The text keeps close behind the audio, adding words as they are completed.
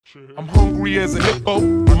I'm hungry as a hippo,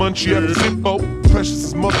 munchy after zippo. Precious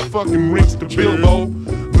as motherfucking rings to Bilbo.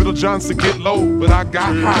 Little John said get low, but I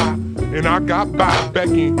got high, and I got by. Back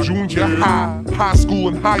in junior high school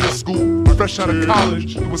and higher school. Fresh out of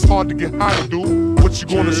college, it was hard to get high to do what you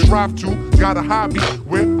gonna strive to. Got a hobby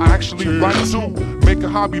where I actually write to. Make a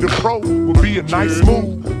hobby the pro would be a nice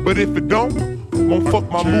move, but if it don't, won't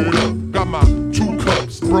fuck my mood up. Got my 2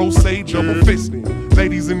 cups, bro say double fisting.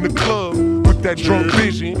 Ladies in the club with that drunk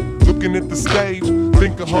vision, looking at the stage,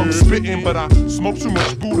 think of hung spitting, but I smoke too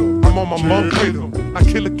much Buddha. I'm on my monk rhythm. I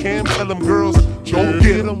kill a cam, tell them girls, go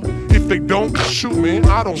get them. If they don't, shoot man,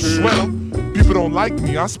 I don't sweat them. People don't like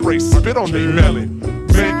me, I spray spit on they melon.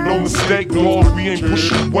 Make no mistake, dog, we ain't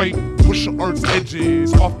pushing weight. Pushing Earth's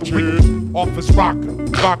edges, off the wick, office rocker,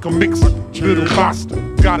 vodka mixer, little pasta.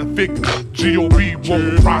 Gotta figure, G.O.B.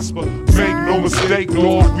 won't prosper. Make no mistake,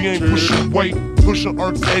 dog, we ain't pushing weight. Pushing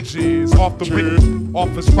Earth's edges, off the wick,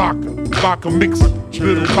 office rocker, vodka mixer,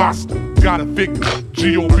 little pasta. Gotta figure,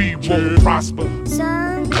 G.O.B. won't prosper.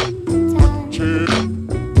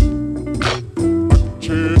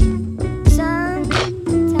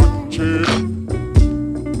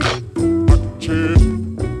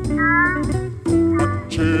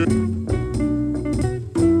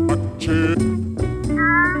 Munchin.